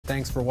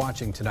Thanks for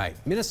watching tonight.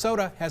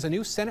 Minnesota has a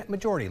new Senate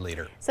Majority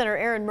Leader. Senator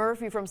Erin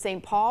Murphy from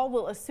St. Paul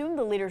will assume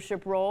the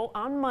leadership role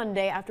on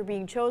Monday after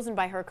being chosen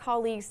by her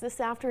colleagues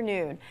this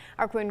afternoon.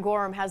 Our Quinn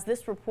Gorham has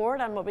this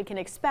report on what we can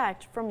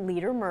expect from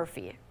Leader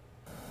Murphy.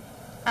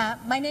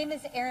 My name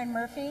is Erin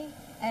Murphy,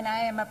 and I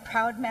am a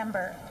proud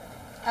member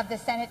of the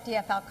Senate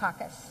DFL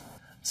caucus.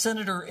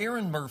 Senator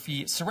Erin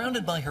Murphy,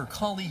 surrounded by her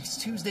colleagues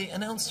Tuesday,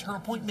 announced her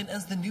appointment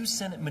as the new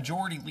Senate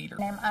Majority Leader.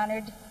 And I'm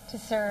honored to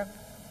serve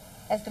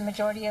as the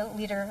Majority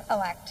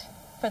Leader-elect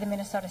for the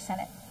Minnesota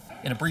Senate.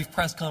 In a brief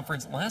press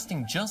conference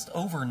lasting just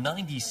over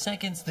 90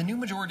 seconds, the new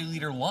Majority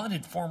Leader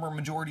lauded former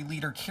Majority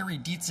Leader Carrie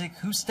Dietzig,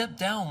 who stepped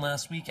down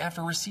last week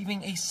after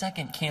receiving a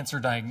second cancer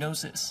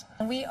diagnosis.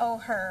 And we owe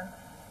her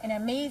an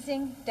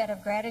amazing debt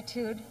of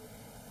gratitude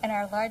and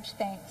our large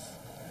thanks.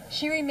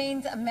 She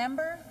remains a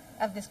member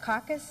of this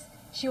caucus.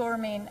 She will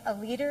remain a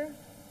leader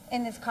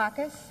in this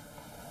caucus.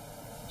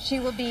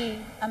 She will be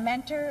a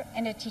mentor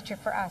and a teacher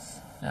for us.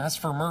 As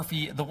for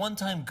Murphy, the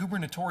one-time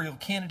gubernatorial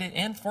candidate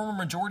and former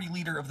Majority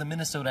Leader of the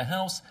Minnesota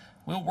House,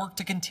 will work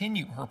to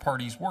continue her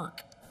party's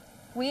work.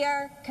 We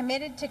are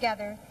committed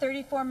together,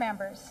 34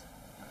 members,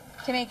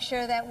 to make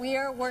sure that we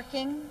are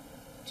working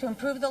to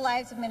improve the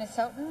lives of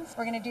Minnesotans.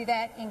 We're going to do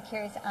that in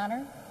Carrie's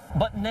honor.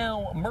 But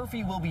now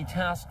Murphy will be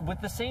tasked with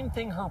the same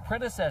thing her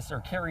predecessor,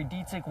 Carrie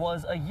Dietzig,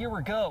 was a year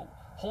ago,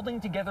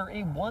 holding together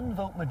a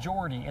one-vote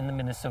majority in the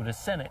Minnesota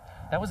Senate.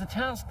 That was a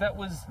task that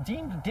was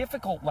deemed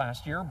difficult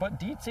last year, but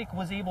Dietzig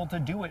was able to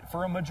do it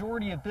for a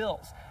majority of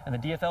bills, and the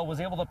DFL was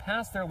able to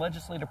pass their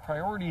legislative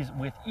priorities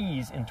with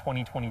ease in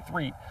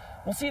 2023.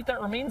 We'll see if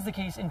that remains the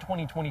case in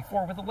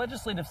 2024, with the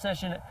legislative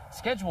session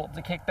scheduled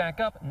to kick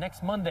back up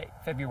next Monday,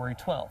 February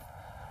 12th.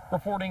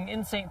 Reporting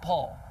in St.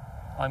 Paul,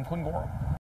 I'm Quinn Gorham.